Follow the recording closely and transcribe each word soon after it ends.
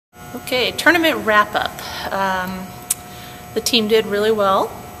Okay, tournament wrap-up. The team did really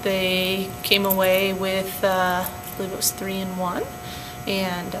well. They came away with, I believe it was 3-1,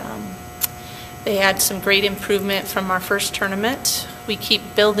 and they had some great improvement from our first tournament. We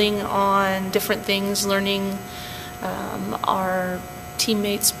keep building on different things, learning our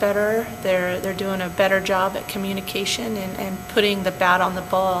teammates better. They're doing a better job at communication and putting the bat on the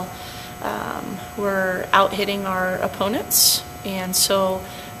ball. We're out hitting our opponents, and so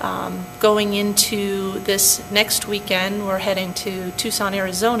going into this next weekend, we're heading to Tucson,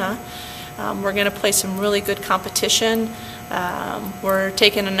 Arizona. We're going to play some really good competition. We're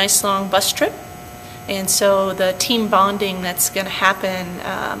taking a nice long bus trip, and so the team bonding that's going to happen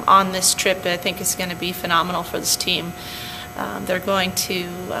on this trip, I think, is going to be phenomenal for this team. They're going to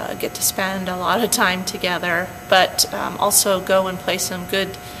get to spend a lot of time together, but also go and play some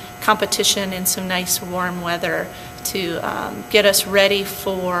good competition in some nice warm weather to get us ready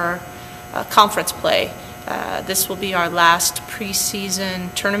for conference play. This will be our last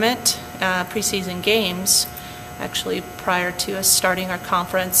preseason tournament, preseason games, actually prior to us starting our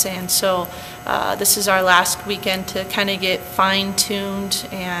conference, and so this is our last weekend to kind of get fine-tuned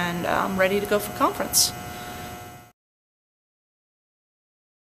and ready to go for conference.